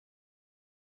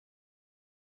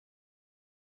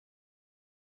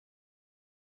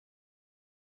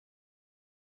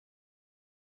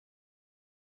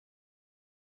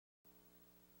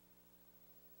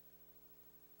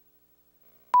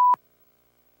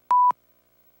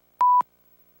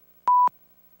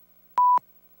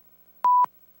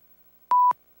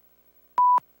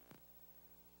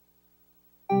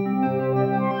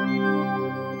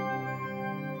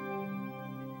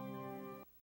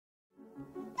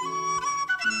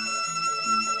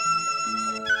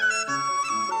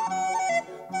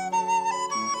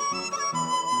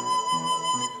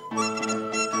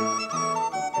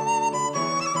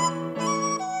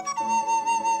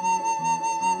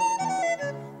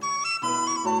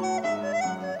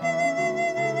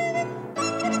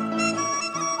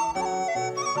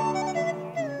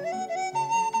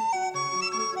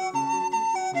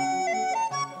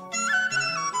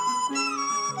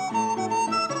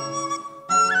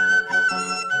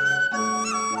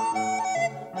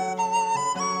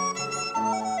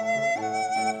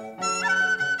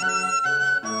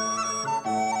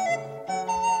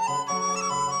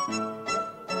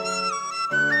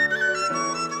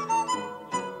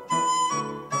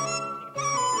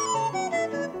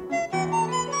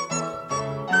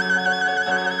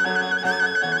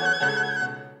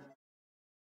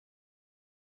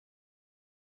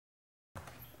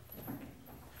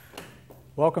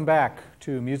Welcome back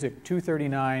to Music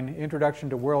 239, Introduction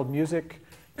to World Music.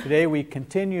 Today we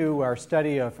continue our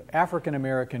study of African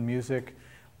American music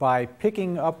by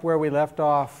picking up where we left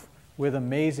off with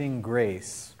Amazing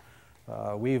Grace.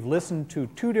 We've listened to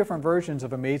two different versions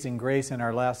of Amazing Grace in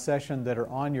our last session that are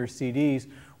on your CDs.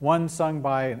 One sung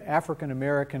by an African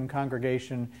American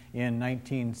congregation in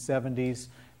 1970s.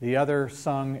 The other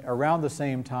sung around the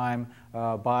same time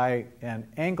by an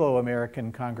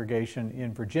Anglo-American congregation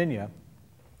in Virginia.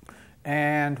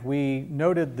 And we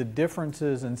noted the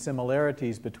differences and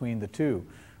similarities between the two.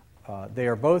 They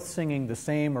are both singing the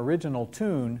same original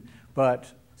tune,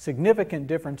 but significant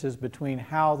differences between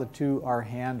how the two are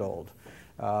handled.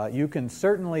 You can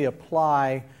certainly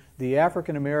apply the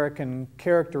African American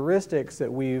characteristics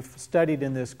that we've studied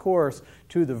in this course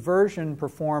to the version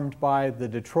performed by the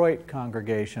Detroit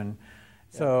congregation.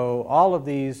 So all of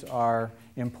these are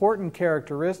important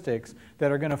characteristics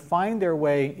that are going to find their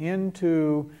way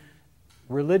into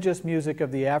religious music of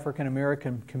the African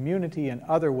American community in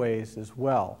other ways as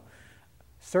well.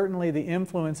 Certainly the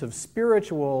influence of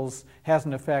spirituals has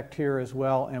an effect here as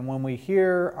well, and when we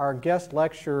hear our guest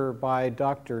lecture by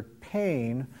Dr.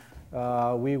 Payne,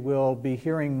 we will be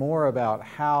hearing more about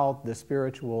how the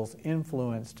spirituals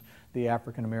influenced the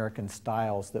African American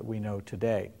styles that we know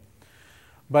today.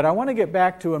 But I want to get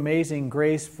back to Amazing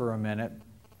Grace for a minute,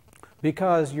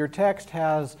 because your text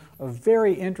has a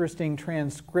very interesting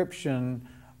transcription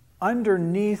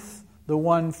underneath the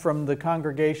one from the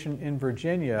congregation in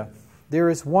Virginia. There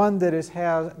is one that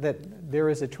there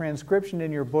is a transcription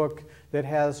in your book that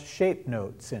has shape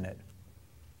notes in it.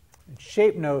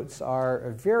 Shape notes are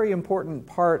a very important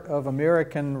part of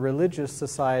American religious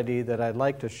society that I'd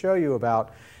like to show you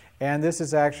about. And this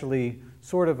is actually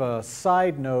sort of a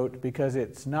side note because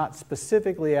it's not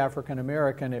specifically African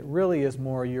American, it really is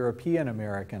more European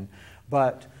American.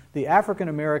 But the African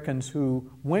Americans who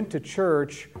went to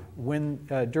church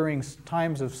during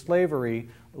times of slavery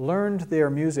learned their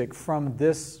music from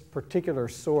this particular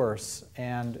source,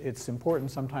 and it's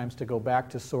important sometimes to go back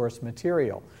to source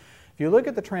material. If you look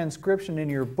at the transcription in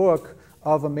your book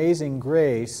of Amazing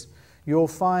Grace, you'll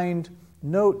find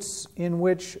notes in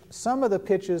which some of the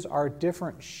pitches are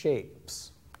different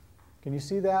shapes. Can you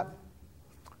see that?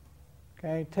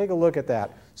 Okay, take a look at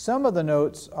that. Some of the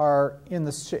notes are in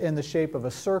the shape of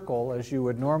a circle, as you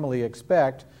would normally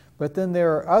expect, but then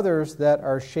there are others that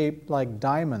are shaped like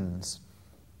diamonds,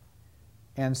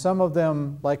 and some of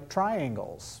them like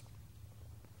triangles.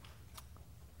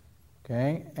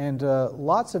 Okay, and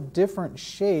lots of different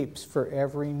shapes for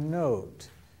every note.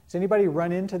 Has anybody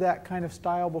run into that kind of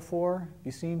style before? Have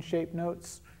you seen shape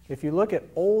notes? If you look at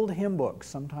old hymn books,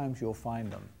 sometimes you'll find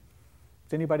them.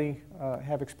 Does anybody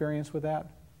have experience with that?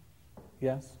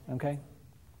 Yes? Okay.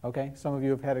 Okay, some of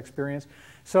you have had experience.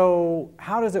 So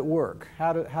how does it work?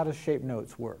 How does shape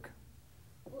notes work?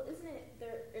 Well, isn't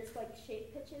it, it's like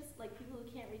shape pitches? Like people who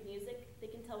can't read music, they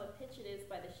can tell what pitch it is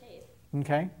by the shape.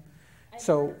 Okay. I've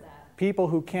So heard of that. People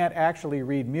who can't actually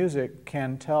read music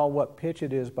can tell what pitch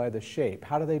it is by the shape.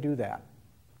 How do they do that?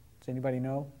 Does anybody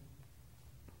know?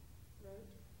 Rote?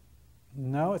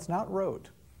 No, it's not rote.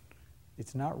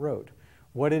 It's not rote.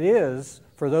 What it is,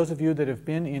 for those of you that have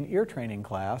been in ear training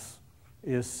class,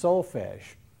 is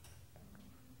solfege.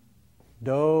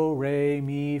 Do, re,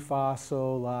 mi, fa,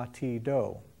 sol, la, ti,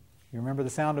 do. You remember the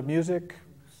sound of music?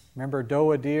 Remember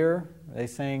do, a deer? They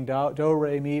sang do,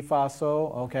 re, mi, fa,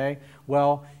 sol. Okay.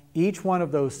 Well, each one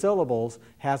of those syllables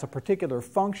has a particular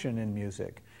function in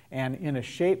music. And in a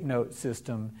shape note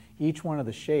system, each one of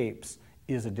the shapes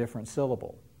is a different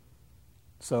syllable.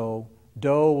 So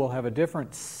do will have a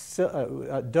different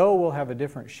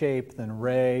shape than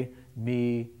re,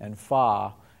 mi, and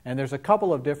fa. And there's a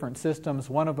couple of different systems.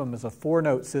 One of them is a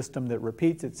 4-note system that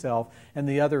repeats itself, and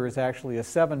the other is actually a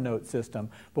 7-note system.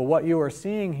 But what you are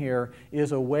seeing here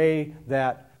is a way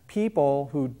that people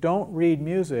who don't read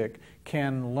music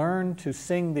can learn to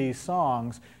sing these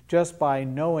songs just by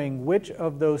knowing which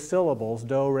of those syllables,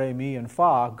 do, re, mi, and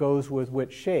fa, goes with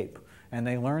which shape. And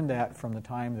they learn that from the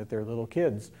time that they're little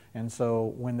kids. And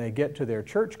so when they get to their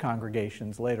church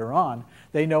congregations later on,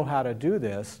 they know how to do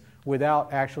this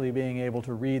without actually being able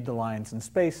to read the lines and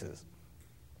spaces.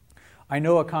 I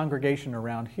know a congregation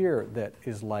around here that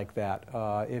is like that.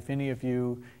 If any of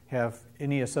you have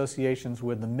any associations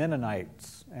with the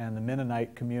Mennonites and the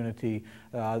Mennonite community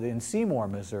in Seymour,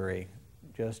 Missouri,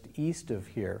 just east of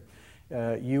here,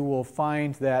 you will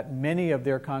find that many of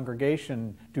their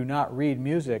congregation do not read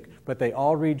music, but they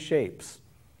all read shapes.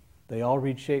 They all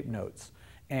read shape notes.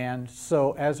 And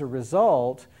so as a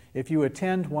result, if you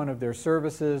attend one of their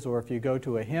services or if you go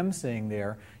to a hymn sing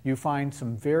there, you find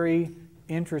some very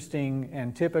interesting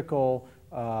and typical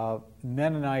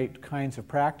Mennonite kinds of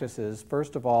practices.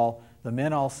 First of all, the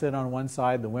men all sit on one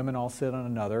side, the women all sit on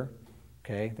another.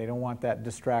 Okay, they don't want that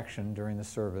distraction during the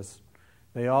service.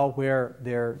 They all wear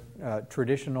their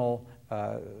traditional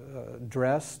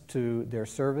dress to their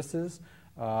services,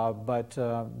 but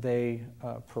they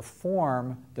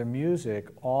perform their music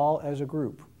all as a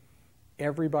group.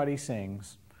 Everybody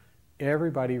sings,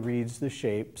 everybody reads the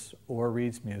shapes or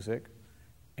reads music,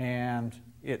 and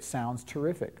it sounds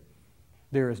terrific.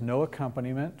 There is no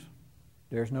accompaniment,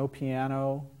 there's no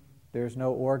piano, there's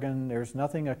no organ, there's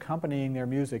nothing accompanying their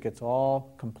music. It's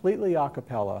all completely a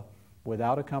cappella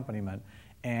without accompaniment,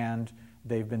 and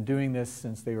they've been doing this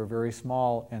since they were very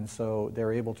small, and so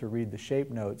they're able to read the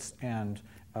shape notes and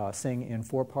sing in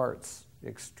 4 parts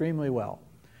extremely well.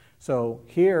 So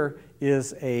here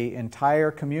is an entire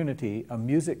community, a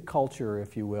music culture,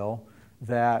 if you will,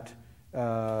 that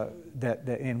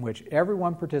in which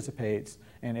everyone participates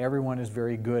and everyone is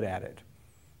very good at it.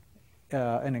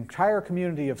 An entire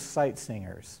community of sight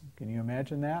singers. Can you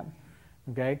imagine that?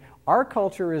 Okay, our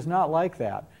culture is not like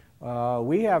that.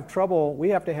 We have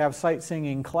to have sight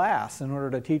singing class in order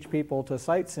to teach people to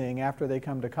sight sing after they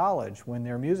come to college when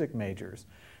they're music majors.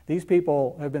 These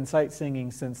people have been sight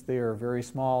singing since they are very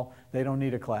small. They don't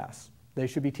need a class. They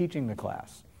should be teaching the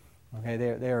class. Okay,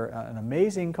 they're an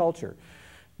amazing culture.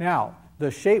 Now, the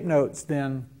shape notes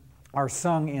then are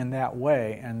sung in that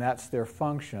way, and that's their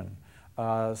function.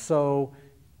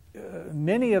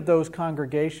 Many of those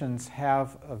congregations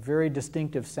have a very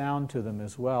distinctive sound to them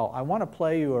as well. I want to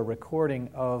play you a recording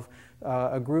of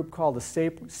a group called the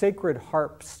Sacred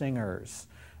Harp Singers.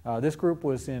 This group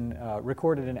was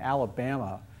recorded in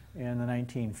Alabama in the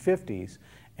 1950s,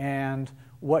 and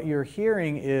what you're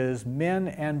hearing is men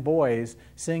and boys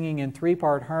singing in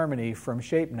 3-part harmony from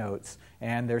shape notes,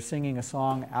 and they're singing a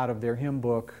song out of their hymn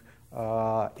book.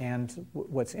 And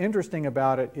what's interesting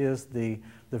about it is the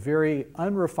very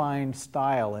unrefined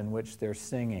style in which they're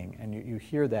singing, and you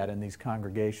hear that in these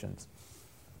congregations.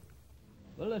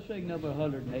 Well, let's sing number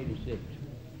 186.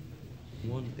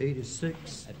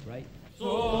 186. That's right.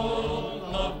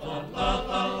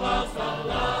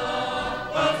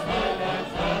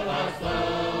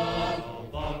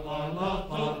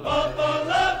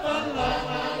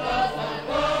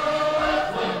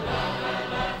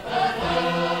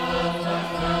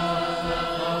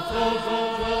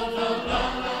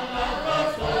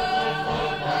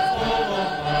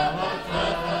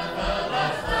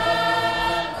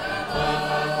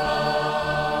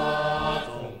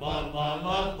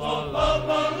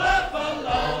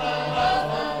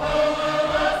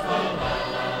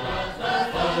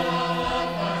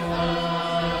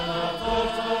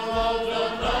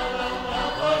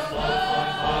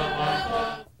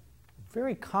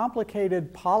 Very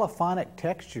complicated polyphonic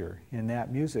texture in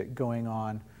that music going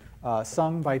on,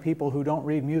 sung by people who don't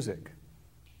read music.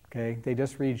 Okay, they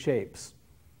just read shapes.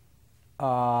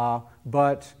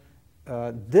 But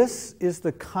this is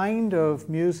the kind of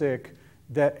music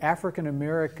that African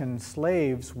American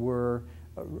slaves were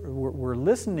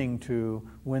listening to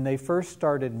when they first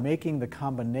started making the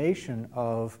combination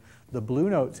of the blue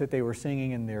notes that they were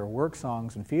singing in their work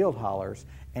songs and field hollers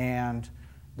and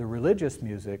the religious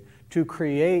music to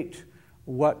create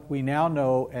what we now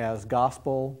know as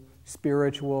gospel,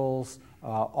 spirituals.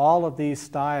 All of these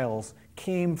styles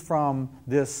came from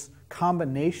this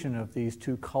combination of these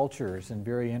two cultures in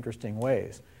very interesting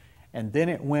ways. And then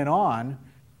it went on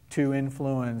to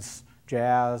influence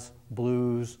jazz,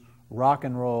 blues, rock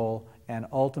and roll, and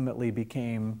ultimately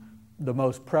became the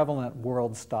most prevalent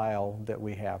world style that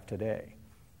we have today,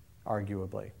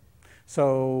 arguably.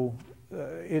 So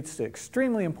it's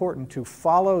extremely important to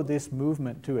follow this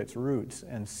movement to its roots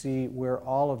and see where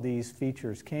all of these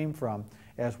features came from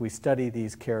as we study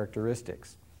these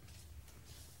characteristics.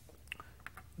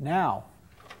 Now,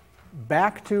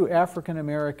 back to African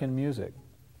American music.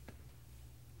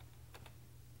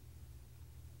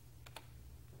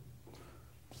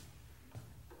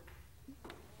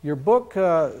 Your book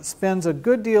spends a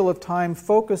good deal of time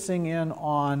focusing in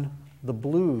on the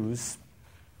blues,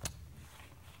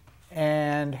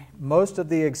 and most of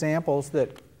the examples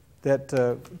that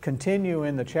continue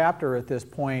in the chapter at this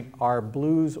point are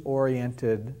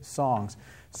blues-oriented songs.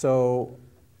 So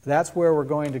that's where we're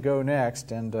going to go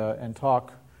next and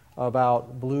talk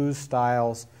about blues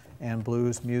styles and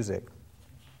blues music.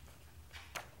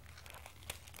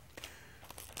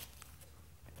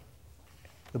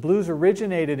 The blues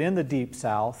originated in the Deep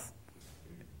South,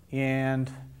 and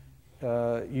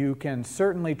you can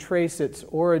certainly trace its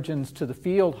origins to the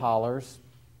field hollers.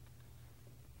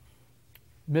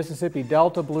 Mississippi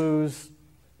Delta blues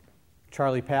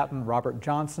Charlie Patton, Robert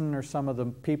Johnson are some of the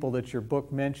people that your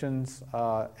book mentions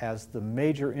as the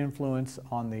major influence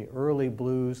on the early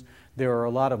blues. There are a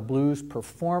lot of blues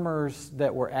performers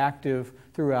that were active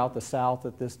throughout the South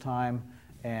at this time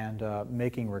and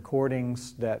making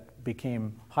recordings that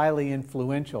became highly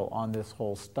influential on this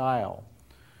whole style.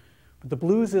 But the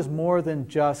blues is more than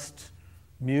just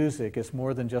music. It's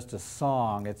more than just a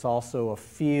song. It's also a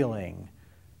feeling.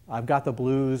 I've got the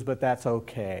blues, but that's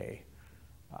okay.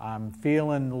 I'm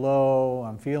feeling low,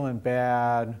 I'm feeling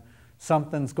bad,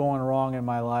 something's going wrong in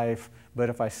my life, but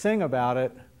if I sing about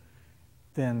it,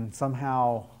 then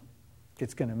somehow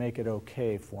it's going to make it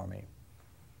okay for me.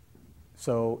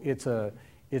 So it's a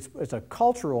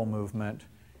cultural movement.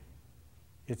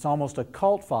 It's almost a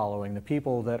cult following. The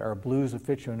people that are blues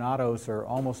aficionados are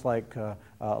almost like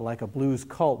a blues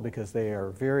cult because they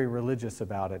are very religious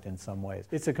about it in some ways.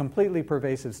 It's a completely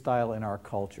pervasive style in our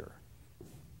culture.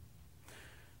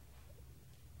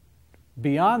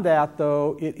 Beyond that,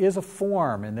 though, it is a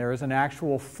form, and there is an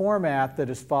actual format that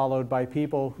is followed by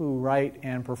people who write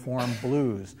and perform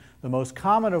blues, the most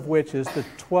common of which is the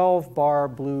 12-bar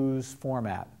blues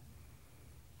format.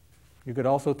 You could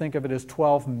also think of it as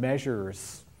 12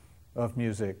 measures of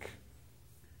music.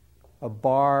 A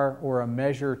bar or a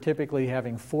measure typically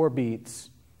having 4 beats.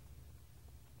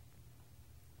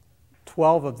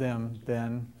 12 of them,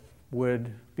 then,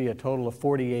 would be a total of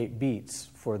 48 beats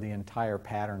for the entire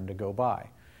pattern to go by.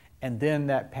 And then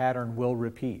that pattern will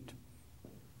repeat.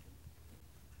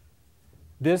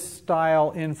 This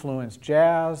style influenced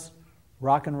jazz,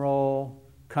 rock and roll,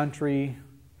 country,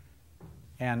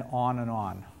 and on and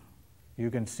on. You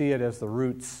can see it as the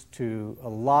roots to a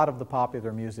lot of the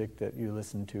popular music that you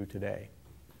listen to today.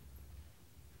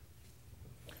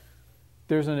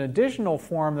 There's an additional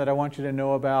form that I want you to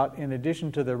know about in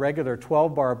addition to the regular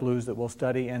 12-bar blues that we'll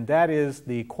study, and that is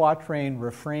the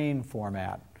quatrain-refrain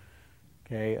format.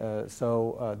 Okay,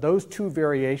 so those 2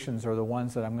 variations are the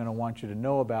ones that I'm going to want you to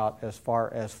know about as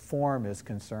far as form is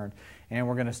concerned, and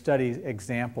we're going to study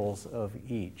examples of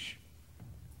each.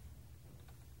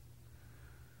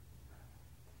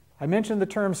 I mentioned the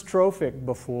term strophic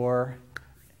before.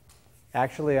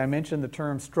 Actually, I mentioned the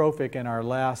term strophic in our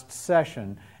last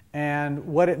session. And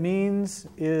what it means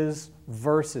is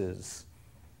verses.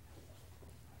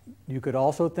 You could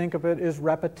also think of it as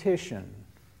repetition.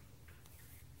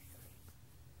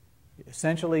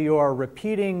 Essentially, you are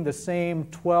repeating the same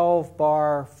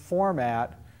 12-bar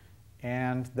format,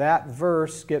 and that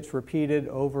verse gets repeated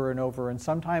over and over. And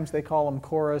sometimes they call them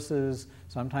choruses,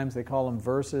 sometimes they call them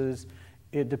verses.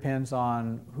 It depends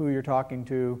on who you're talking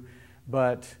to,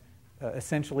 but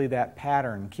essentially that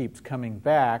pattern keeps coming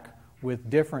back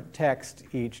with different text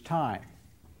each time.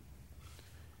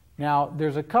 Now,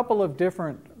 there's a couple of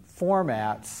different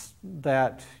formats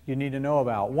that you need to know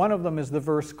about. One of them is the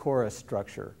verse-chorus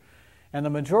structure. And the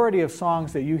majority of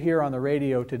songs that you hear on the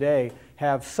radio today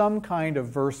have some kind of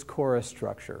verse-chorus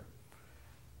structure.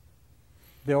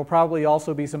 There will probably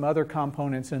also be some other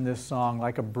components in this song,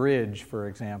 like a bridge, for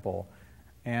example.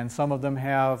 And some of them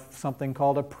have something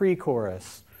called a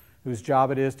pre-chorus, whose job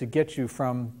it is to get you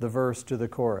from the verse to the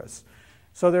chorus.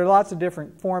 So there are lots of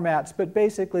different formats, but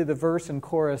basically the verse and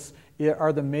chorus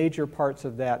are the major parts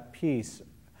of that piece,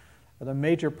 the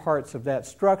major parts of that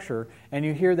structure, and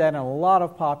you hear that in a lot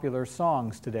of popular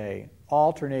songs today,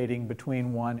 alternating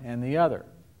between one and the other.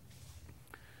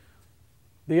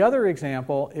 The other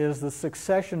example is the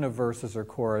succession of verses or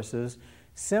choruses,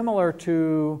 similar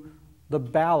to the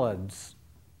ballads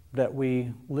that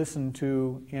we listened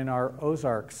to in our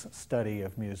Ozarks study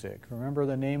of music. Remember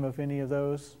the name of any of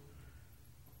those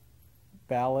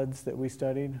ballads that we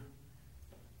studied?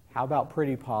 How about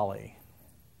Pretty Polly?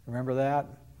 Remember that?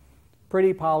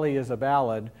 Pretty Polly is a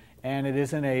ballad, and it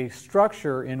is in a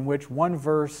structure in which one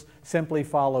verse simply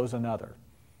follows another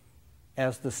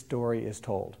as the story is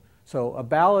told. So a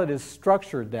ballad is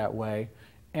structured that way,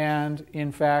 and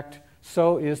in fact,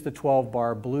 so is the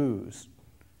 12-bar blues.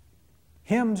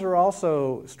 Hymns are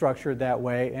also structured that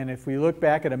way, and if we look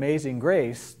back at Amazing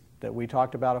Grace that we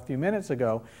talked about a few minutes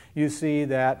ago, you see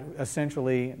that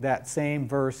essentially that same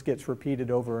verse gets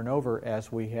repeated over and over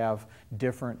as we have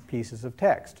different pieces of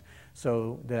text.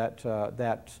 So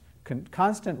that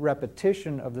constant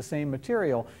repetition of the same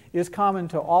material is common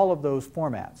to all of those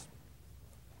formats.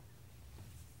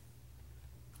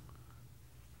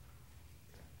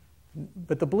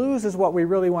 But the blues is what we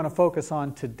really want to focus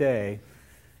on today.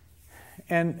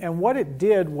 And what it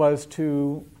did was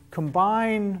to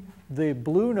combine the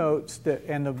blue notes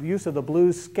and the use of the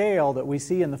blues scale that we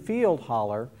see in the field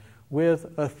holler with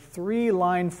a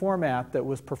 3-line format that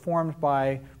was performed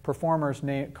by performers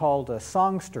called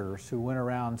songsters, who went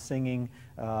around singing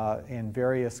in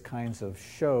various kinds of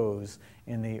shows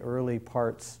in the early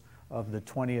parts of the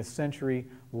 20th century,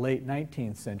 late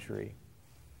 19th century.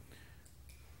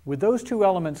 With those two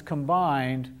elements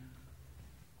combined,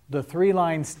 the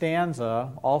 3-line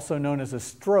stanza, also known as a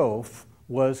strophe,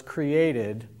 was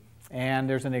created. And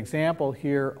there's an example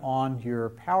here on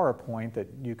your PowerPoint that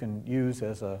you can use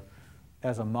as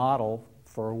a model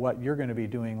for what you're going to be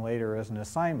doing later as an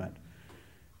assignment.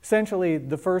 Essentially,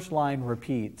 the first line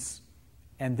repeats,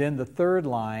 and then the third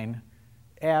line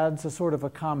adds a sort of a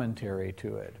commentary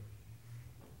to it.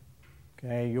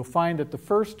 Okay, you'll find that the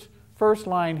first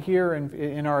line here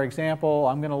in our example,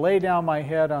 I'm going to lay down my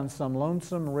head on some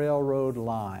lonesome railroad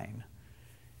line.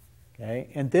 Okay,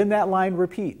 and then that line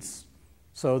repeats.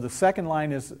 So the second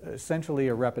line is essentially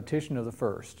a repetition of the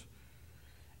first.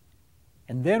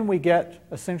 And then we get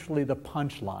essentially the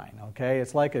punchline. Okay,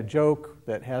 it's like a joke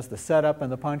that has the setup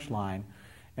and the punchline.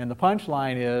 And the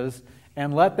punchline is,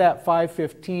 and let that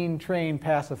 5:15 train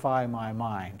pacify my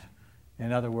mind.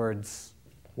 In other words,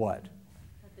 what?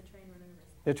 Let the train run over.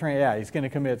 The train, yeah, he's going to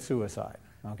commit suicide.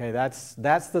 Okay, that's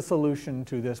the solution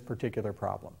to this particular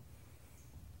problem,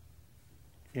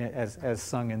 as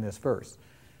sung in this verse.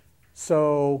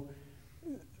 So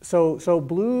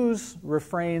blues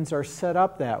refrains are set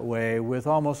up that way, with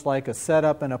almost like a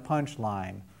setup and a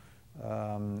punchline,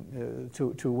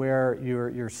 to where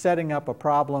you're setting up a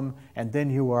problem and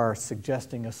then you are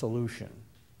suggesting a solution.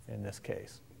 In this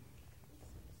case,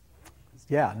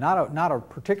 yeah, not a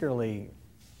particularly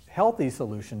healthy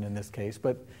solution in this case,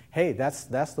 but hey,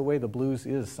 that's the way the blues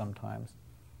is sometimes.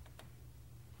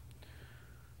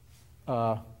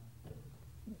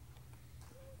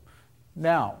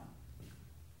 Now,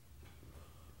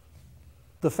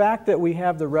 the fact that we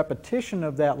have the repetition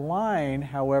of that line,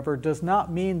 however, does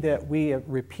not mean that we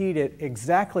repeat it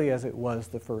exactly as it was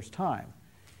the first time.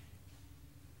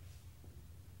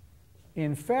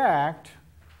 In fact,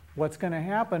 what's going to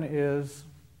happen is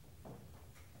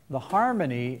the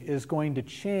harmony is going to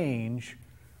change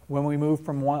when we move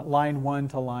from line 1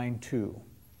 to line 2.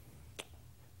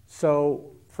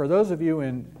 So, for those of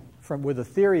you with a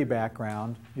theory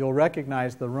background, you'll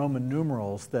recognize the Roman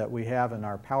numerals that we have in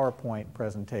our PowerPoint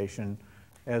presentation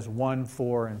as 1,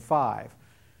 4, and 5.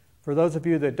 For those of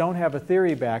you that don't have a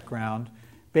theory background,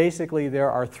 basically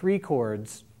there are 3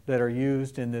 chords that are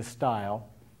used in this style,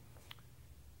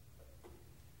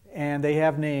 and they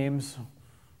have names: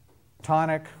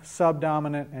 tonic,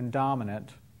 subdominant, and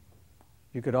dominant.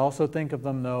 You could also think of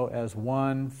them, though, as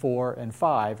 1, 4, and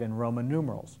 5 in Roman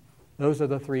numerals. Those are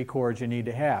the 3 chords you need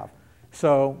to have.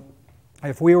 So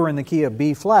if we were in the key of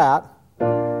B flat,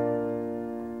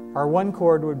 our 1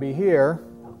 chord would be here,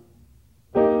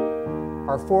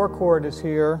 our 4 chord is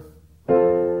here,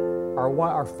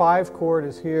 our 5 chord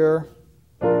is here,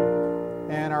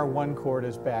 and our 1 chord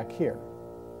is back here.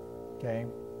 Okay?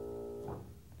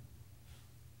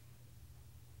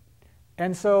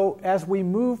 And so as we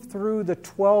move through the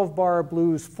 12-bar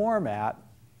blues format,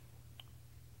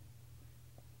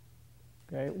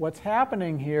 okay, what's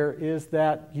happening here is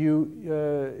that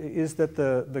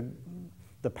the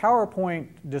PowerPoint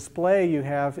display you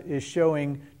have is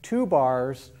showing 2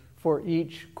 bars for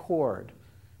each chord.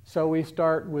 So we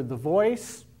start with the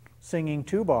voice singing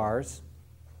 2 bars,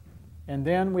 and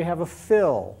then we have a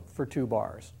fill for 2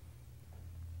 bars.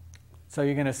 So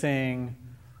you're going to sing,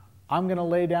 I'm going to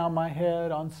lay down my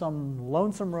head on some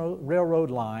lonesome railroad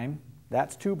line.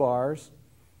 That's 2 bars.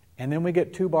 And then we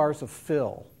get 2 bars of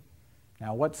fill.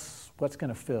 Now, what's going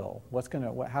to fill?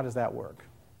 How does that work?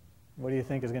 What do you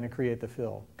think is going to create the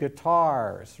fill?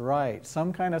 Guitars, right?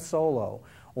 Some kind of solo,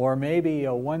 or maybe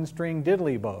a 1-string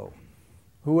diddly bow.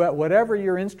 Whatever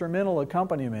your instrumental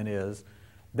accompaniment is,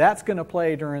 that's going to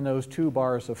play during those 2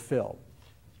 bars of fill.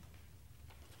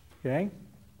 Okay?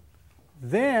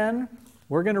 Then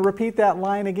we're going to repeat that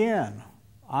line again.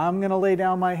 I'm going to lay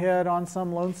down my head on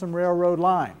some lonesome railroad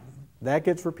line. That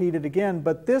gets repeated again,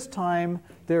 but this time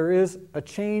there is a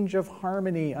change of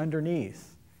harmony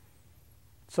underneath.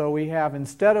 So we have,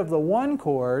 instead of the 1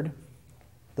 chord,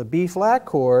 the B flat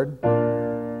chord,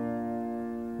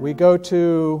 we go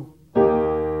to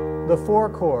the 4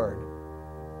 chord.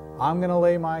 I'm going to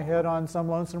lay my head on some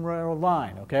lonesome railroad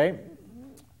line, okay?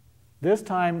 This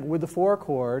time with the 4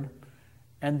 chord,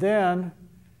 and then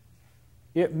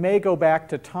it may go back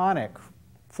to tonic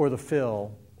for the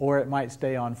fill, or it might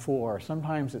stay on 4.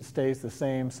 Sometimes it stays the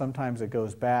same, sometimes it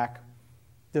goes back.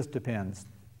 Just depends.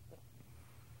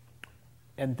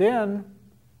 And then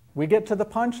we get to the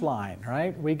punch line,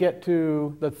 right? We get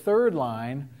to the 3rd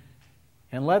line,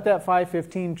 and let that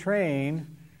 5/15 train,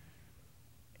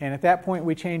 and at that point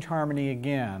we change harmony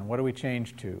again. What do we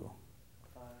change to?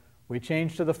 5. We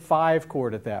change to the 5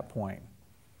 chord at that point.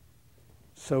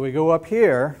 So we go up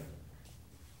here,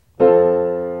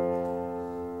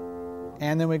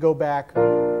 and then we go back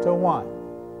to 1,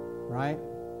 right?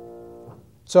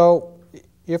 So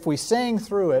if we sang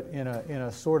through it in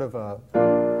a sort of a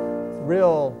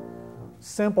real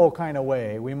simple kind of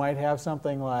way, we might have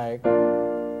something like,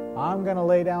 I'm going to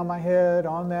lay down my head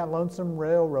on that lonesome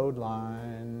railroad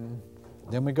line.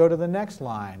 Then we go to the next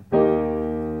line.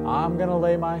 I'm going to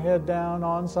lay my head down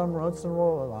on some lonesome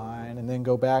railroad line, and then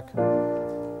go back,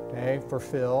 okay, for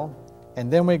fill.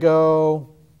 And then we go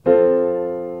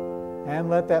and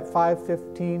let that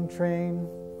 5/15 train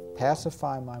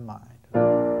pacify my mind.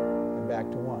 And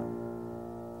back to 1.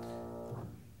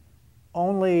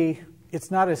 Only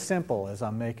it's not as simple as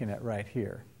I'm making it right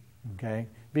here, okay?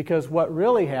 Because what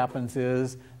really happens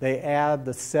is they add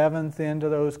the 7th into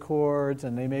those chords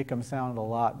and they make them sound a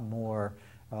lot more,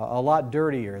 a lot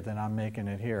dirtier than I'm making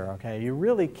it here, okay? You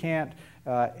really can't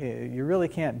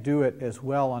do it as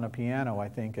well on a piano, I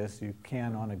think, as you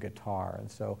can on a guitar. And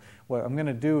so what I'm going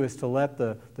to do is to let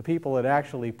the people that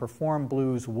actually perform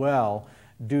blues well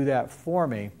do that for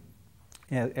me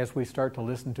as we start to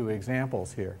listen to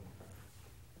examples here.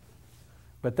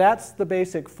 But that's the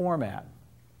basic format.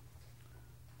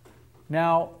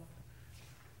 Now,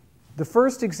 the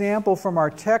first example from our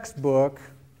textbook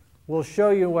will show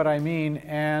you what I mean,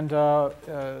 and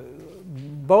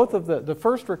both of the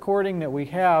first recording that we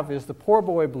have is the Poor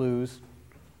Boy Blues,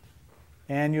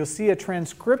 and you'll see a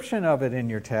transcription of it in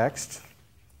your text.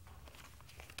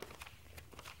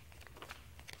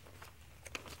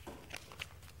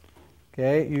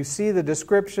 Okay, you see the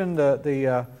description,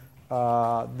 the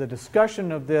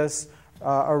discussion of this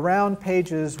around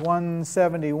pages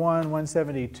 171,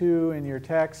 172 in your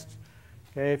text.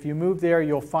 Okay, if you move there,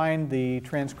 you'll find the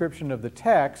transcription of the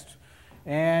text,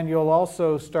 and you'll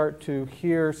also start to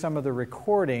hear some of the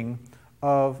recording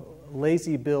of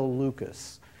Lazy Bill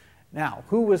Lucas. Now,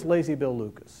 who was Lazy Bill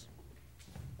Lucas?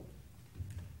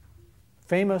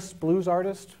 Famous blues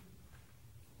artist?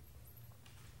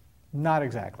 Not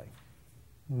exactly.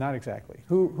 Not exactly.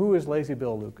 Who is Lazy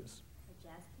Bill Lucas? A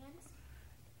jazz pianist?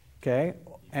 Okay,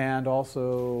 and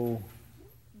also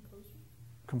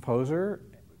composer,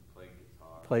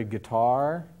 played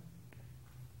guitar,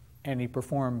 and he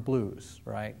performed blues,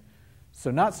 right?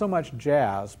 So not so much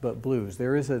jazz, but blues.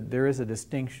 There is a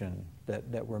distinction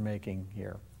that we're making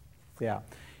here. Yeah,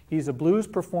 he's a blues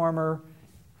performer,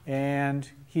 and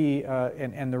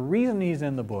and the reason he's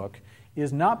in the book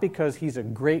is not because he's a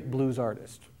great blues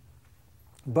artist,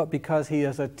 but because he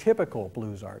is a typical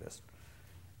blues artist.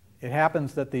 It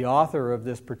happens that the author of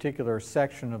this particular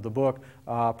section of the book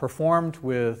performed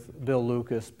with Bill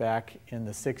Lucas back in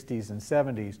the 60s and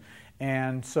 70s,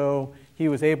 and so he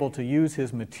was able to use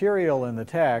his material in the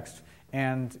text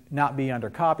and not be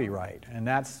under copyright, and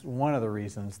that's one of the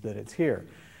reasons that it's here.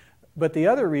 But the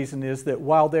other reason is that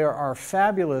while there are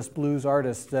fabulous blues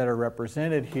artists that are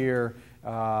represented here,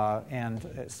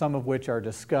 and some of which are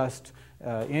discussed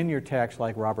in your text,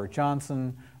 like Robert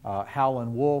Johnson,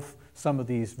 Howlin' Wolf, some of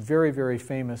these very, very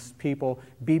famous people,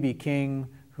 B.B. King,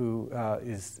 who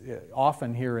is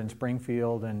often here in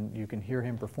Springfield, and you can hear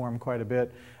him perform quite a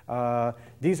bit.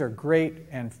 These are great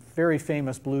and very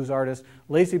famous blues artists.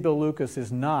 Lazy Bill Lucas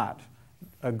is not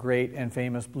a great and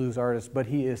famous blues artist, but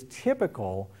he is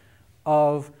typical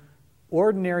of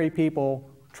ordinary people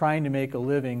trying to make a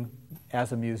living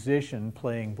as a musician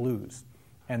playing blues.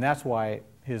 And that's why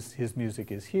his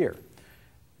music is here.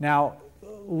 Now,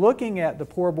 looking at the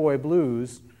Poor Boy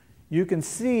Blues, you can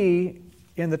see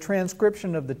in the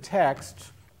transcription of the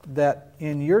text that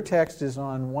in your text is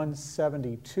on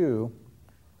 172,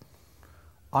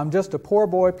 I'm just a poor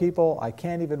boy, people, I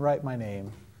can't even write my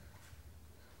name.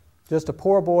 Just a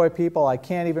poor boy, people, I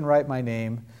can't even write my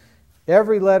name.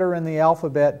 Every letter in the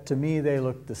alphabet, to me, they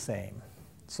look the same.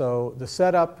 So the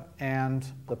setup and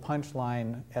the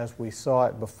punchline as we saw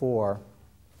it before.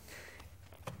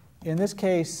 In this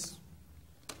case,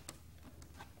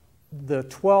 the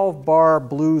 12-bar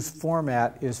blues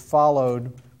format is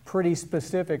followed pretty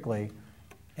specifically,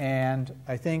 and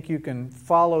I think you can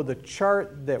follow the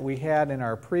chart that we had in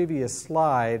our previous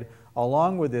slide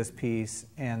along with this piece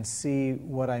and see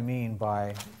what I mean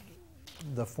by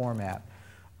the format.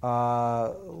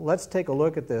 Let's take a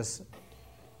look at this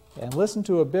and listen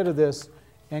to a bit of this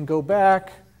and go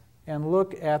back and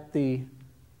look at the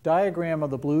diagram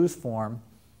of the blues form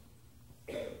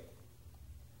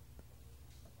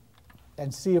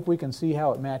and see if we can see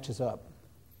how it matches up.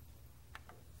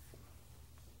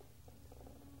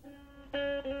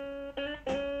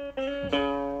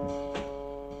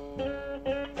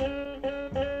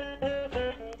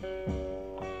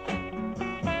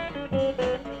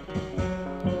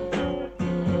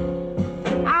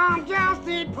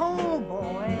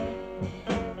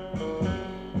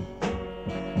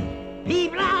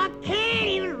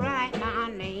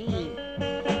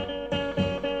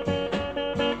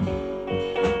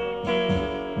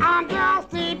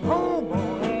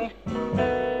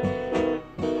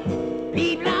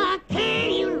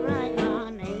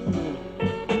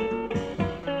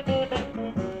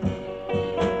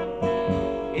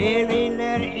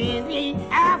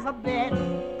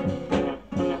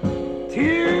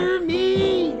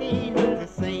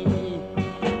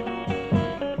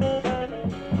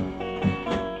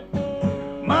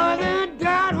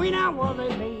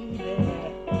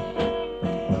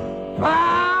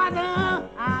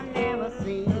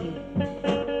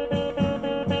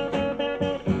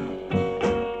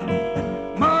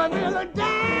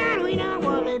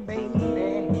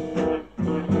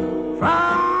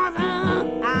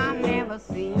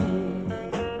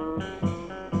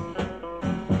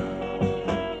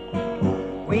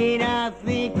 When I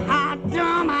think how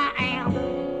dumb I am,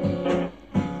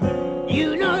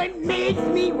 you know it makes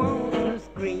me want to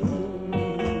scream.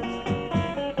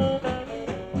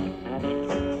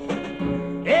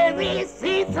 Ever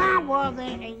since I was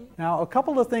an age. Now, a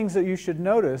couple of things that you should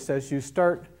notice as you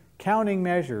start counting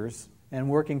measures and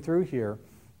working through here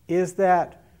is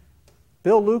that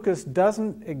Bill Lucas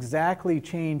doesn't exactly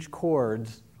change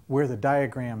chords where the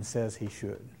diagram says he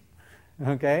should.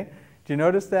 Okay? Do you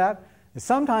notice that?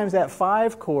 Sometimes that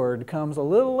 5 chord comes a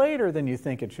little later than you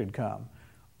think it should come.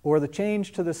 Or the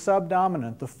change to the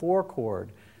subdominant, the 4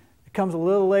 chord, it comes a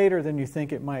little later than you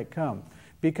think it might come.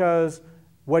 Because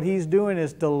what he's doing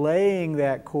is delaying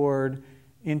that chord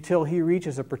until he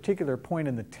reaches a particular point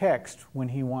in the text when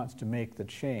he wants to make the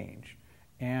change.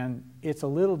 And it's a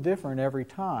little different every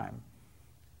time.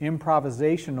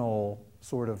 Improvisational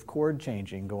sort of chord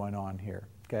changing going on here.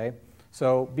 Okay?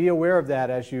 So be aware of that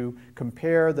as you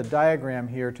compare the diagram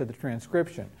here to the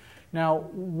transcription. Now,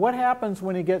 what happens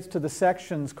when he gets to the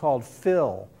sections called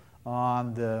fill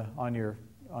on your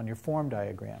form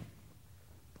diagram?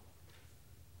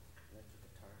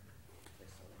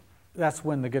 That's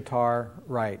when the guitar,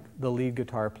 right, the lead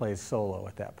guitar plays solo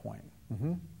at that point.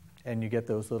 And you get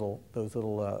those little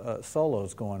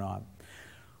solos going on.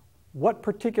 What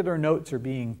particular notes are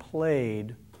being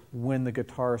played when the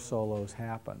guitar solos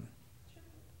happen?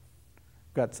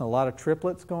 Got a lot of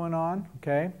triplets going on,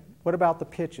 okay? What about the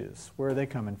pitches? Where are they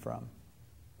coming from?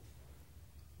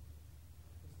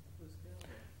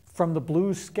 From the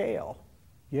blues scale.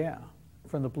 Yeah,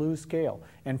 from the blues scale.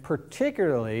 And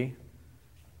particularly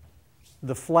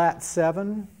the flat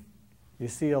 7, you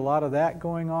see a lot of that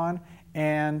going on.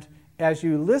 And as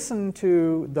you listen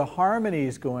to the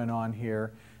harmonies going on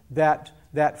here, that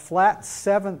flat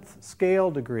 7th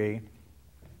scale degree,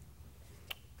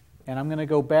 and I'm going to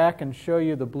go back and show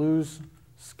you the blues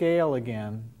scale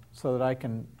again so that I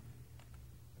can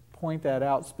point that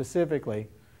out specifically.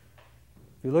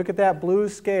 If you look at that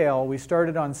blues scale, we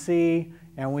started on C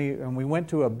and we went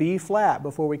to a B flat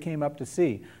before we came up to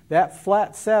C. That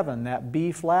flat 7, that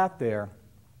B flat there,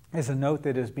 is a note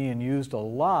that is being used a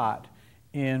lot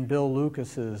in Bill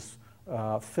Lucas's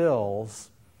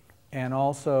fills and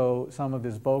also some of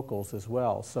his vocals as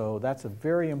well. So that's a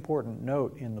very important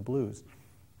note in the blues.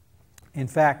 In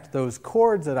fact, those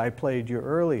chords that I played you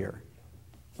earlier,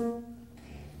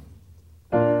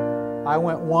 I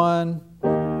went 1,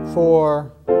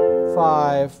 4,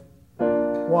 5,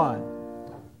 1.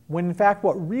 When in fact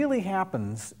what really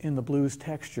happens in the blues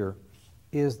texture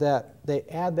is that they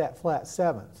add that flat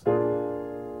 7th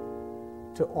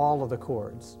to all of the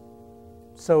chords.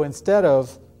 So instead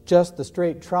of just the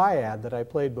straight triad that I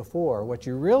played before, what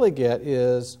you really get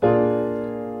is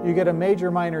you get a major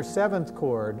minor 7th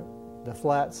chord, the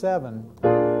flat 7,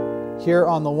 here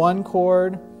on the 1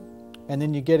 chord, and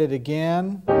then you get it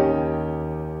again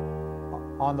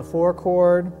on the 4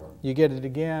 chord, you get it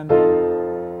again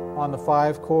on the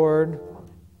 5 chord,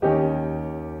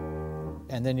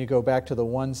 and then you go back to the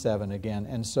 1/7 again.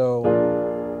 And so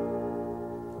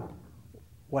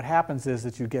what happens is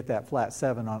that you get that flat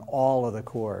 7 on all of the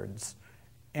chords.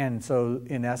 And so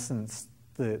in essence,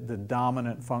 the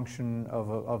dominant function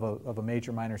of a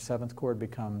major minor 7th chord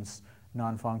becomes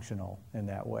non-functional in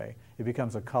that way. It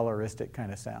becomes a coloristic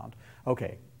kind of sound.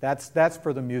 Okay, that's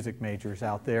for the music majors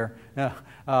out there.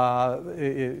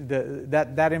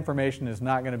 That information is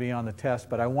not going to be on the test,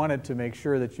 but I wanted to make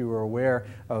sure that you were aware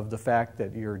of the fact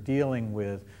that you're dealing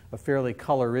with a fairly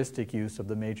coloristic use of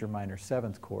the major minor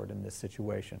 7th chord in this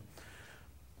situation.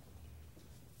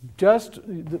 Just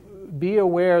be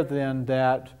aware then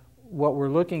that what we're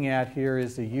looking at here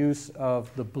is the use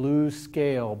of the blues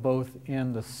scale, both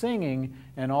in the singing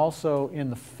and also in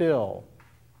the fill,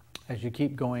 as you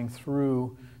keep going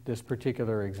through this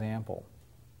particular example.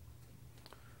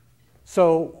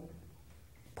 So,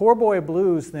 Poor Boy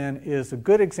Blues, then, is a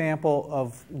good example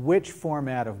of which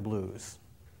format of blues?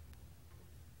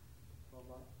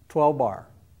 12 bar.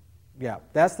 Yeah,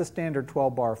 that's the standard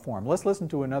 12 bar form. Let's listen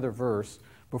to another verse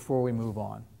before we move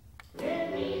on.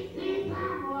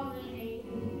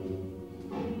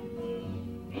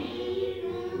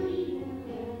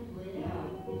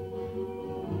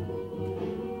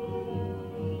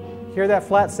 Hear that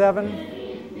flat 7?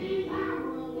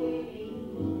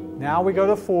 Now we go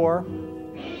to 4.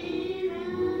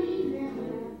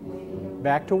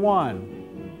 Back to 1.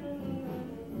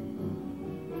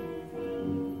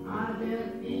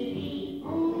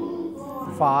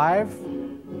 Five.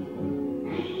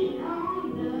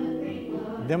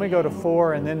 Then we go to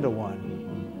 4 and then to 1.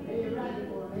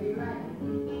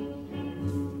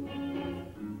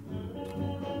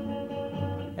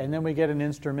 And then we get an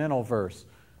instrumental verse.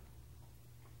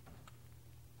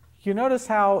 You notice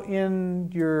how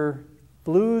in your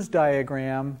blues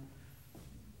diagram,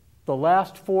 the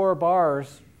last 4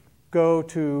 bars go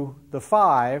to the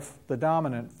 5, the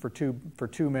dominant for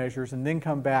two measures, and then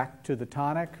come back to the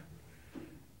tonic.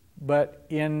 But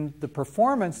in the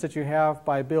performance that you have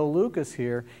by Bill Lucas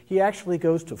here, he actually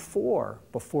goes to 4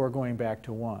 before going back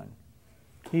to 1.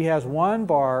 He has 1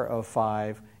 bar of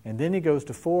 5, and then he goes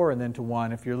to 4 and then to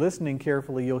 1. If you're listening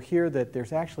carefully, you'll hear that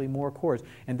there's actually more chords.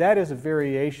 And that is a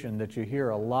variation that you hear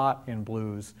a lot in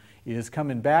blues, is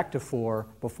coming back to 4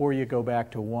 before you go back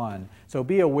to 1. So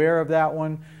be aware of that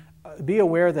one. Be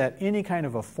aware that any kind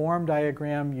of a form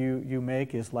diagram you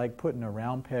make is like putting a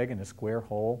round peg in a square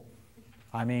hole.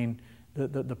 I mean,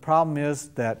 the problem is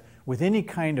that with any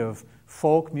kind of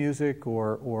folk music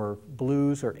or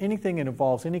blues or anything that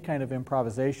involves any kind of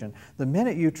improvisation, the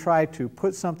minute you try to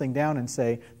put something down and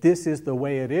say, this is the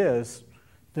way it is,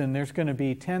 then there's going to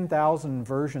be 10,000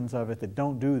 versions of it that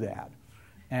don't do that.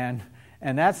 And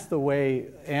that's the way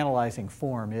analyzing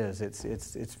form is.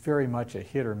 It's very much a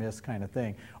hit or miss kind of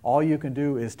thing. All you can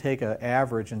do is take an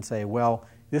average and say, well,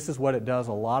 this is what it does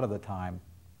a lot of the time.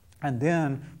 And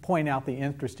then point out the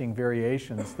interesting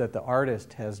variations that the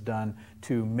artist has done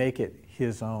to make it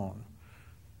his own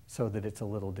so that it's a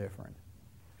little different.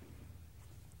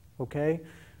 Okay?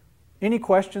 Any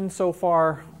questions so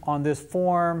far on this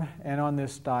form and on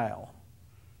this style?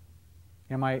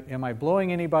 Am I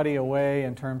blowing anybody away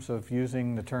in terms of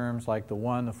using the terms like the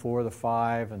 1, the 4, the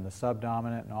 5, and the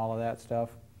subdominant and all of that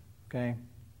stuff? Okay?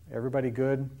 Everybody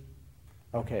good?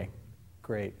 Okay,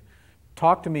 great.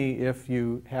 Talk to me if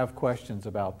you have questions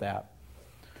about that.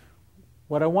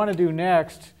 What I want to do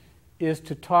next is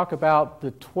to talk about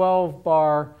the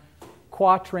 12-bar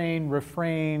quatrain,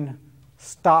 refrain,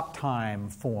 stop time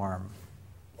form,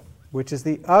 which is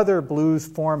the other blues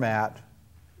format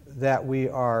that we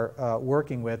are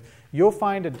working with. You'll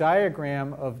find a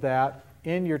diagram of that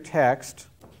in your text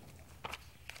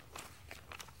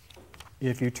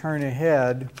if you turn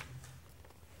ahead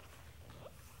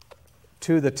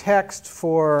to the text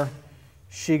for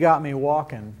She Got Me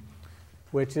Walkin',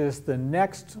 which is the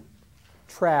next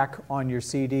track on your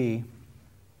CD,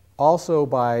 also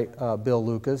by Bill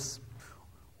Lucas.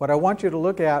 What I want you to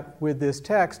look at with this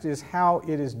text is how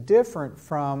it is different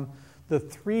from the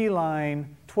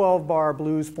 3-line 12-bar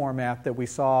blues format that we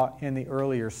saw in the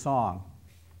earlier song.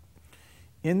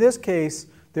 In this case,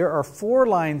 there are 4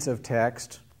 lines of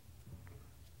text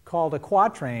called a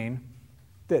quatrain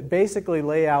that basically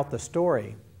lay out the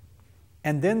story.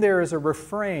 And then there is a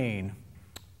refrain,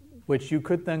 which you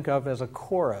could think of as a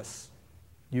chorus.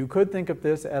 You could think of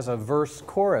this as a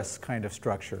verse-chorus kind of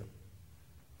structure.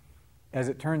 As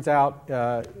it turns out,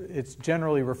 it's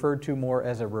generally referred to more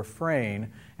as a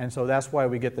refrain, and so that's why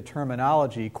we get the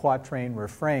terminology quatrain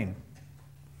refrain.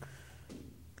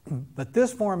 But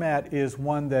this format is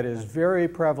one that is very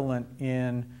prevalent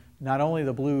in not only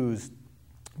the blues,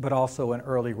 but also in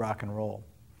early rock and roll.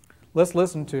 Let's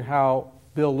listen to how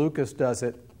Bill Lucas does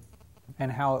it and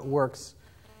how it works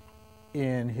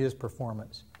in his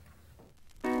performance.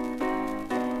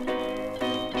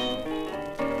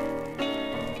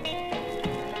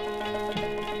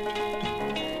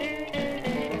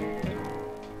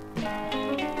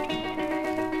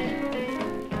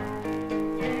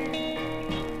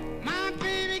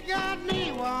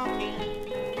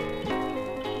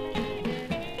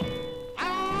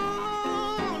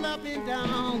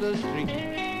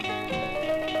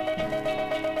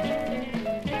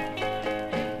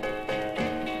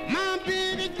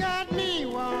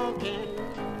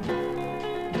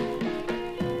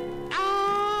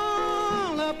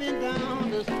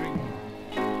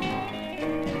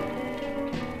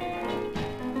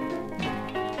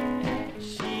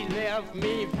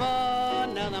 Me for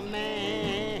another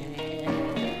man,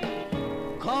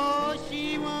 'cause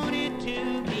she wanted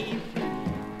to be free.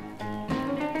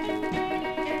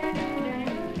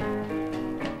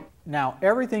 Now,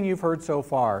 everything you've heard so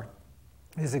far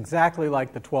is exactly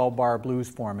like the 12-bar blues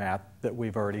format that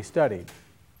we've already studied,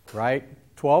 right?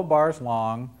 12 bars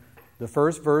long, the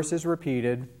first verse is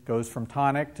repeated, goes from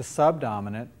tonic to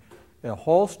subdominant. The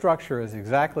whole structure is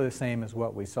exactly the same as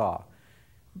what we saw.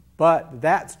 But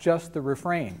that's just the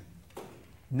refrain.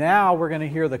 Now we're going to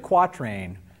hear the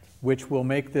quatrain, which will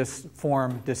make this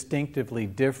form distinctively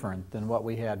different than what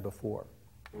we had before.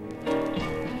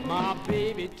 My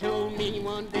baby told me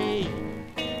one day,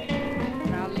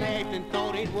 I laughed and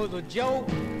thought it was a joke.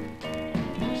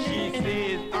 She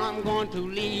says, I'm going to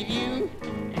leave you.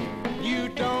 You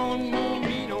don't move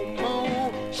me no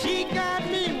more. She got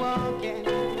me walking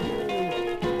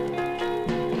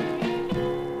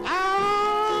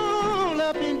all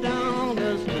up and down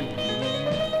the street.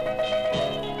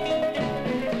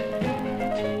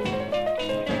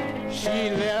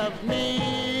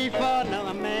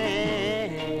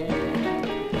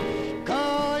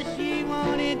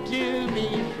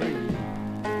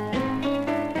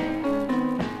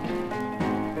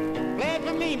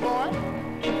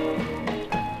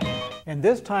 And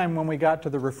this time when we got to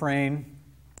the refrain,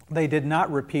 they did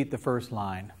not repeat the first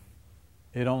line.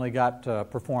 It only got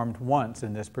performed once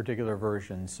in this particular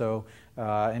version. So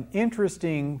an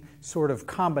interesting sort of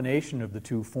combination of the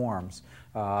two forms.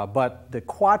 But the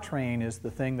quatrain is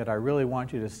the thing that I really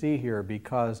want you to see here,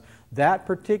 because that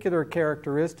particular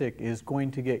characteristic is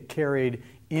going to get carried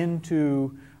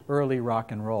into early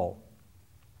rock and roll.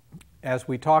 As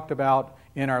we talked about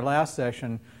in our last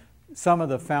session, some of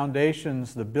the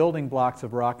foundations, the building blocks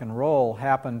of rock and roll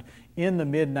happened in the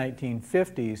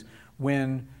mid-1950s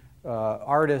when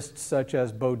artists such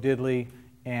as Bo Diddley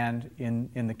and,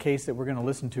 in the case that we're going to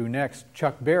listen to next,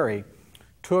 Chuck Berry,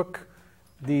 took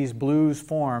these blues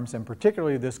forms, and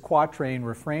particularly this quatrain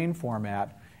refrain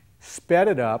format, sped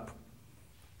it up,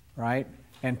 right,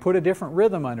 and put a different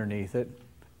rhythm underneath it,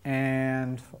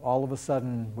 and all of a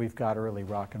sudden we've got early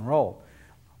rock and roll.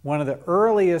 One of the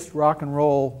earliest rock and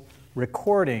roll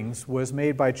recordings was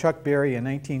made by Chuck Berry in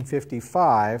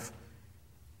 1955,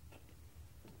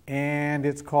 and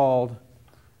it's called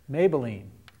Maybelline.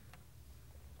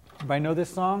 Anybody know this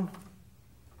song?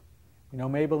 You know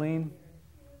Maybelline?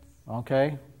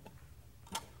 Okay.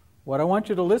 What I want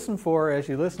you to listen for as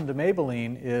you listen to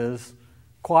Maybelline is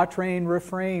quatrain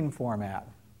refrain format,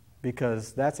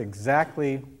 because that's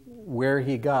exactly where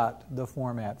he got the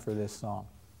format for this song.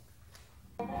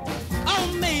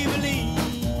 Oh, Maybelline,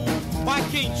 why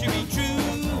can't you be true?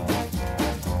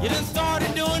 You done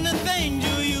started doing the things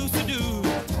you used to do.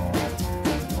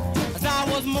 As I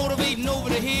was motivating over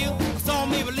the hill, I saw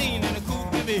Maybelline in a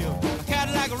coupe de ville, a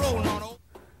Cadillac rolling on.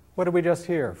 What did we just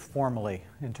hear formally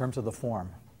in terms of the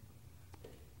form?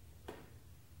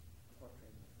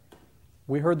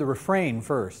 We heard the refrain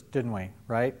first, didn't we?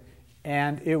 Right?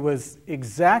 And it was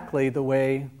exactly the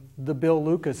way the Bill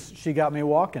Lucas She Got Me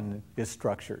Walkin' is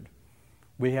structured.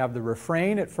 We have the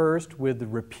refrain at first with the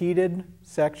repeated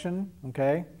section,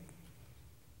 okay?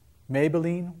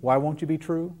 Maybelline, why won't you be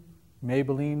true?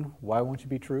 Maybelline, why won't you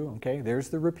be true? Okay, there's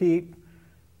the repeat,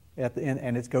 at the end,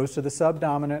 and it goes to the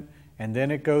subdominant, and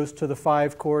then it goes to the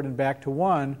 5 chord and back to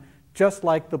 1, just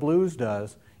like the blues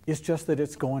does. It's just that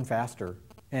it's going faster,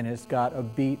 and it's got a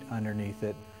beat underneath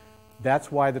it.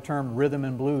 That's why the term rhythm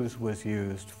and blues was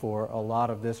used for a lot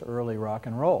of this early rock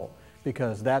and roll,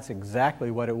 because that's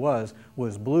exactly what it was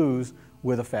blues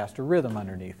with a faster rhythm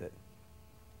underneath it.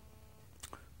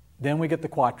 Then we get the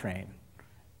quatrain.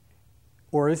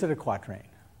 Or is it a quatrain?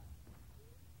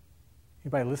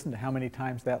 Anybody listen to how many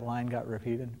times that line got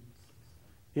repeated?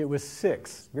 It was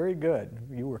 6. Very good.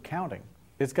 You were counting.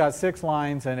 It's got 6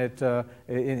 lines and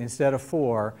instead of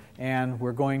 4, and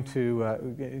we're going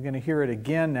to hear it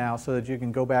again now so that you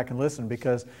can go back and listen,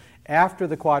 because after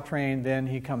the quatrain, then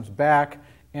he comes back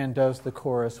and does the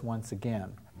chorus once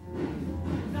again. 4,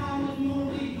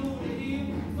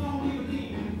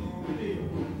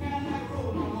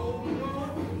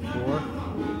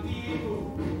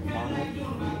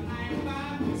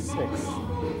 5, 6.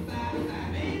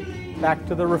 Back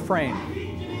to the refrain.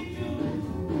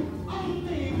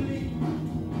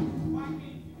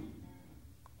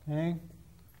 Okay.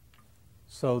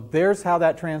 So there's how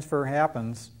that transfer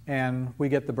happens, and we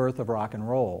get the birth of rock and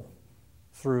roll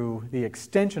through the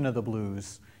extension of the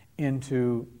blues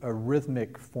into a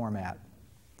rhythmic format.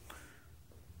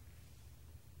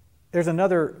 There's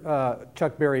another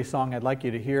Chuck Berry song I'd like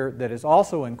you to hear that is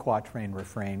also in quatrain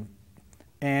refrain,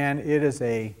 and it is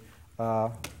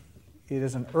an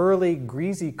early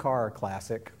greasy car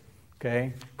classic,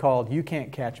 okay, called "You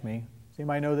Can't Catch Me." Does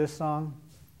anybody know this song?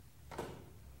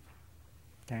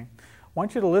 Okay. I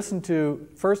want you to listen to,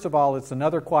 first of all, it's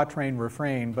another quatrain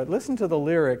refrain, but listen to the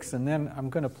lyrics, and then I'm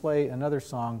going to play another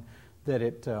song that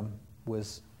it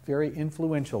was very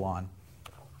influential on.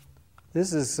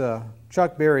 This is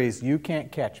Chuck Berry's "You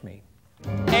Can't Catch Me."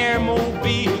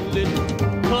 Airmobile,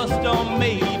 custom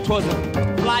made, 'twas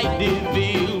a flight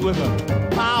DeVille with a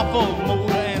powerful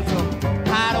motor and some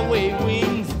hideaway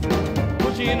wings.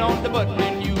 Pushing on the button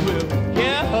and you will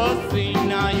hear her sing.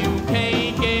 Now you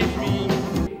can't catch me.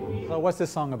 So what's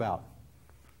this song about?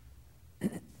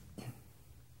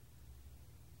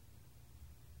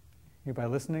 Anybody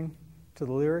listening to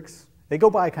the lyrics? They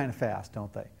go by kind of fast,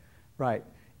 don't they? Right.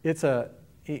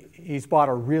 He's bought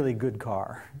a really good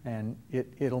car, and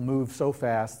it'll move so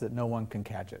fast that no one can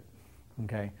catch it.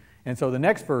 Okay? And so the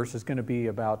next verse is going to be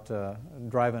about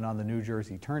driving on the New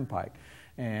Jersey Turnpike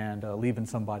and leaving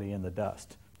somebody in the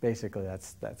dust. Basically,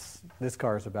 that's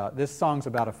this song's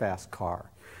about a fast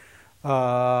car.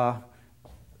 How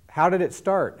did it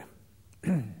start?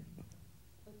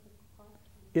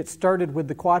 It started with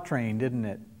the quatrain, didn't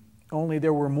it? Only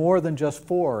there were more than just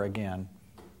 4 again,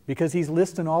 because he's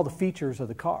listing all the features of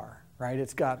the car, right?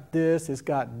 It's got this, it's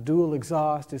got dual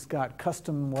exhaust, it's got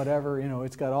custom whatever, you know,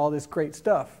 it's got all this great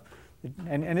stuff.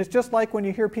 And it's just like when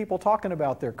you hear people talking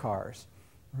about their cars,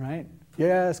 right?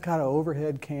 Yeah, it's got an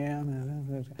overhead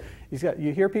cam.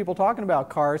 You hear people talking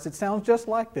about cars, it sounds just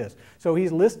like this. So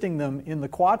he's listing them in the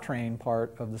quatrain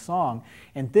part of the song.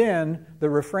 And then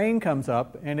the refrain comes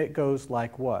up and it goes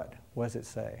like what? What does it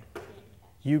say?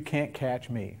 You can't catch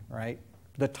me, right?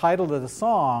 The title of the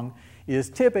song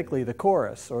is typically the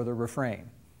chorus or the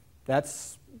refrain.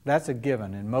 That's a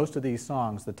given. In most of these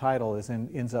songs, the title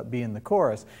ends up being the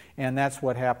chorus, and that's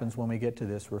what happens when we get to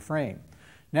this refrain.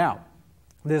 Now,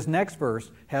 this next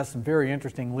verse has some very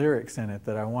interesting lyrics in it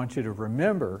that I want you to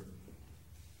remember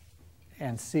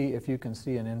and see if you can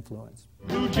see an influence.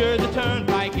 New Jersey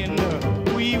Turnpike in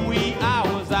the wee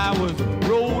hours, I was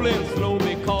rolling slow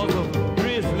because of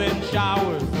drizzling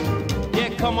showers. Yeah,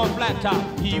 come on flat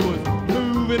top, he was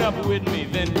moving up with me,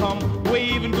 then come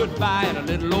waving goodbye and a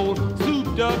little old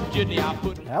souped up jitney I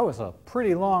put. That was a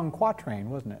pretty long quatrain,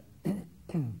 wasn't it?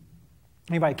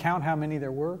 Anybody count how many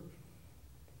there were?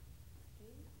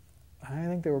 I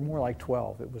think there were more like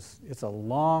 12. It's a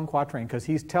long quatrain because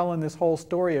he's telling this whole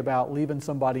story about leaving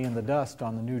somebody in the dust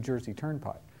on the New Jersey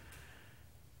Turnpike.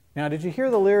 Now, did you hear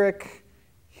the lyric,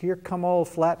 "Here come old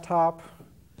flat top"?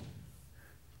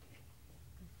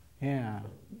 Yeah.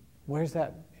 Where's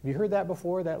that? Have you heard that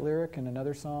before, that lyric in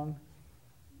another song?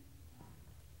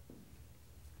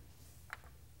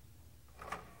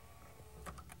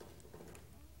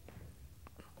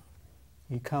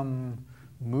 You come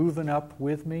moving up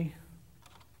with me.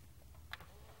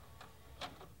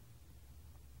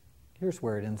 Here's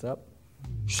where it ends up.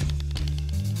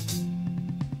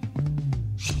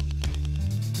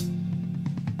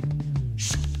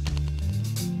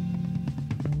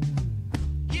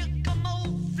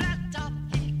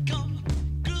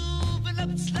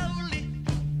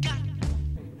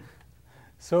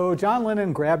 So John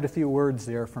Lennon grabbed a few words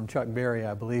there from Chuck Berry,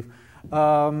 I believe.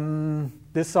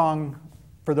 This song,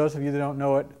 for those of you that don't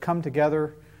know it, "Come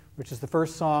Together," which is the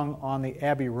first song on the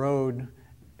Abbey Road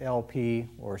LP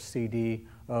or CD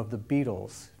of the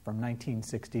Beatles from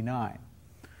 1969.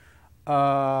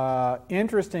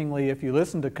 Interestingly, if you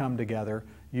listen to "Come Together,"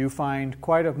 you find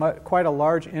quite a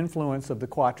large influence of the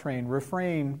quatrain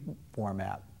refrain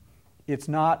format. It's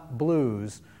not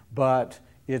blues, but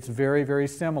it's very, very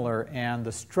similar, and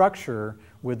the structure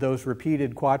with those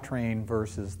repeated quatrain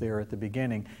verses there at the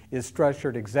beginning is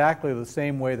structured exactly the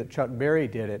same way that Chuck Berry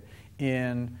did it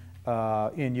in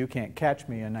 "You Can't Catch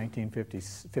Me" in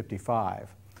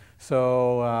 1955.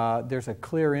 So there's a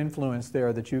clear influence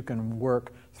there that you can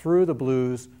work through the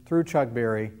blues, through Chuck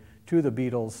Berry, to the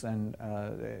Beatles, and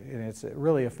it's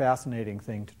really a fascinating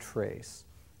thing to trace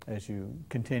as you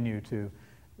continue to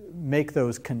make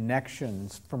those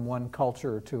connections from one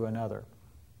culture to another.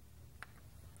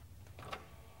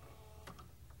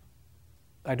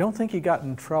 I don't think he got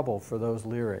in trouble for those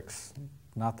lyrics,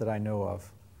 not that I know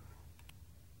of.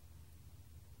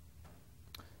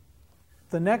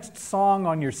 The next song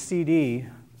on your CD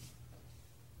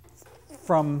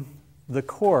from the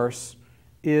course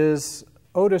is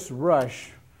Otis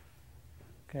Rush.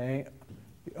 Okay,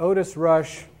 Otis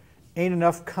Rush, "Ain't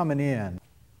Enough Coming In."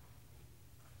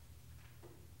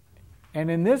 And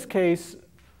in this case,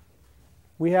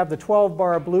 we have the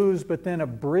 12-bar blues, but then a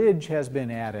bridge has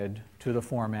been added to the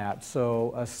format.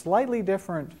 So a slightly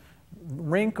different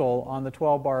wrinkle on the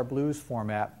 12-bar blues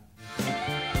format.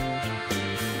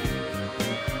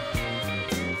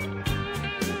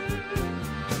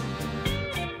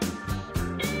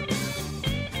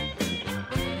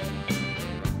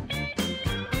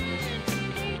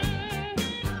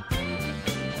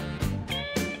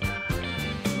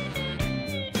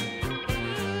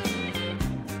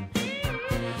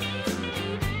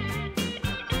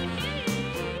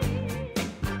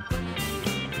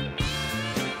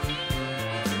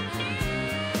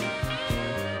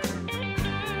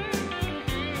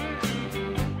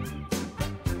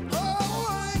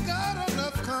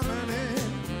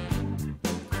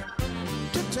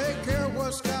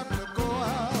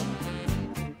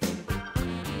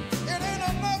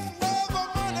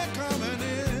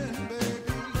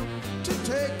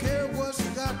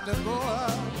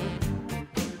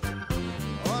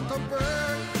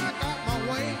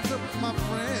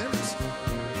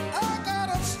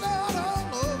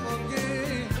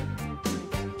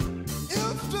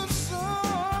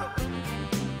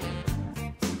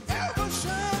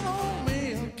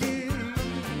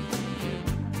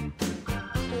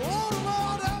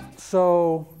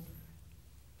 So,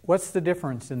 what's the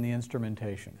difference in the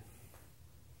instrumentation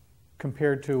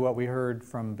compared to what we heard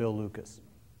from Bill Lucas?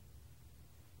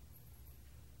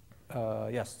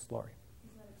 Yes, Laurie.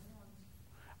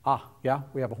 Ah, yeah,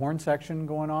 we have a horn section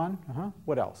going on.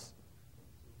 What else?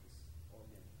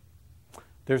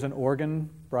 There's an organ,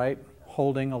 right,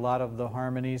 holding a lot of the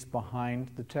harmonies behind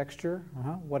the texture.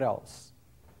 What else?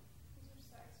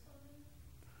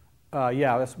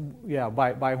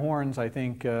 By horns, I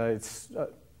think it's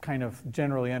kind of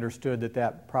generally understood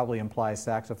that probably implies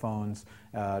saxophones,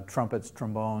 trumpets,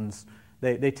 trombones.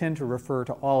 They tend to refer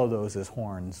to all of those as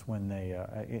horns when they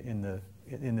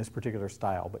in this particular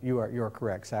style. But you are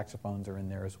correct. Saxophones are in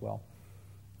there as well.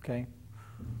 Okay.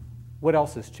 What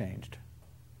else has changed?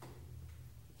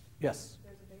 Yes.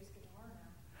 There's a bass guitar now.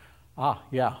 Ah,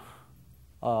 yeah.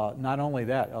 Not only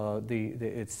that,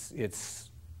 it's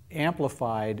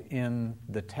amplified in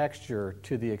the texture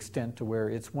to the extent to where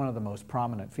it's one of the most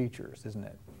prominent features, isn't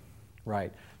it?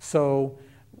 Right. So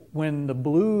when the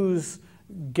blues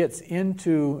gets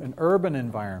into an urban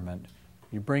environment,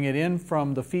 you bring it in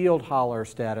from the field holler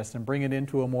status and bring it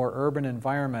into a more urban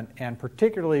environment, and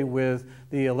particularly with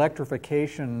the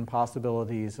electrification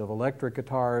possibilities of electric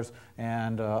guitars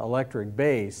and electric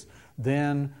bass,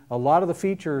 then a lot of the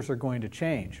features are going to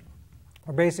change.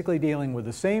 We're basically dealing with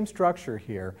the same structure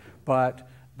here, but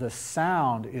the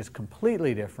sound is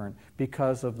completely different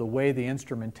because of the way the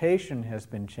instrumentation has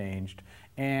been changed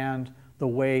and the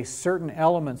way certain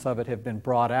elements of it have been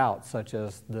brought out, such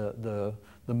as the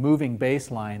moving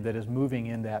bass line that is moving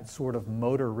in that sort of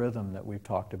motor rhythm that we've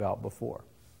talked about before.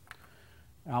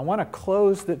 Now, I want to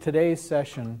close today's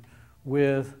session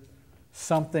with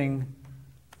something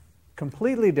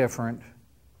completely different,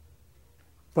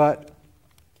 but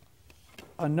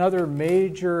another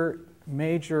major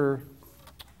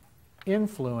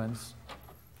influence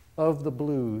of the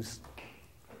blues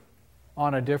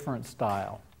on a different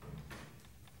style.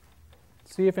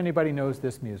 See if anybody knows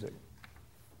this music.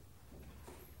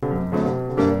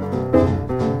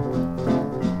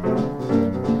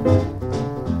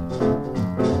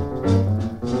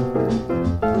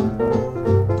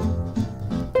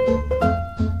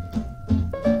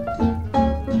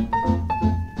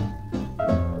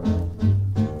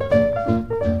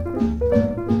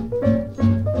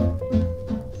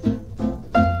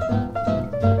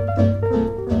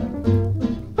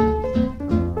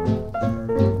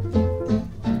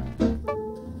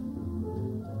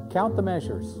 Count the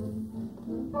measures.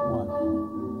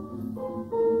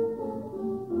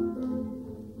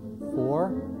 1, 4.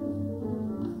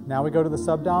 Now we go to the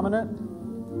subdominant.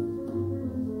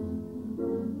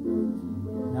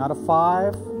 Now to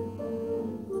 5,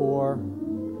 4,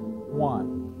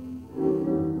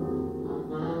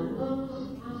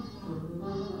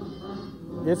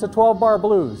 1. It's a 12-bar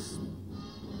blues.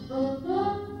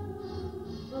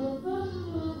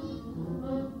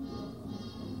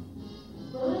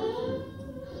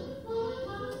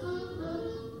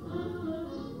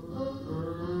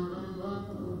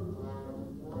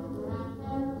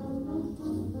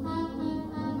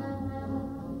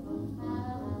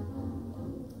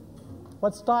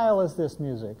 What style is this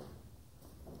music?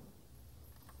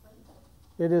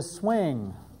 It is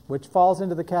swing, which falls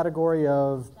into the category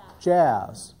of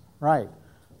jazz. Right.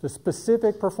 The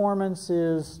specific performance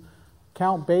is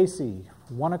Count Basie,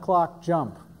 1 O'Clock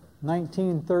Jump,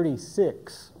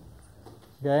 1936.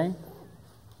 Okay?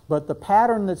 But the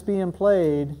pattern that's being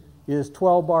played is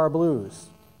 12-bar blues.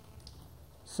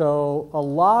 So a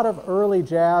lot of early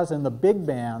jazz and the big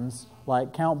bands,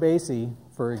 like Count Basie,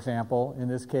 for example, in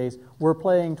this case, we're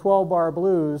playing 12-bar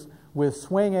blues with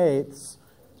swing eighths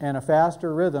and a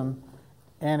faster rhythm,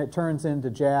 and it turns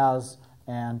into jazz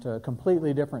and a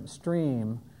completely different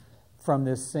stream from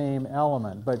this same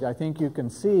element. But I think you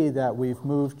can see that we've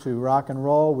moved to rock and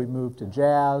roll, we've moved to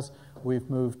jazz, we've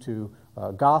moved to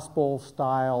gospel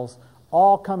styles,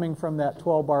 all coming from that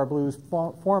 12-bar blues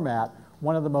format,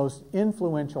 one of the most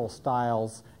influential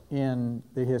styles in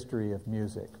the history of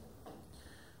music.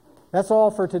 That's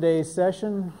all for today's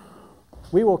session.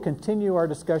 We will continue our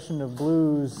discussion of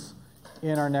blues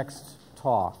in our next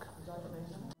talk.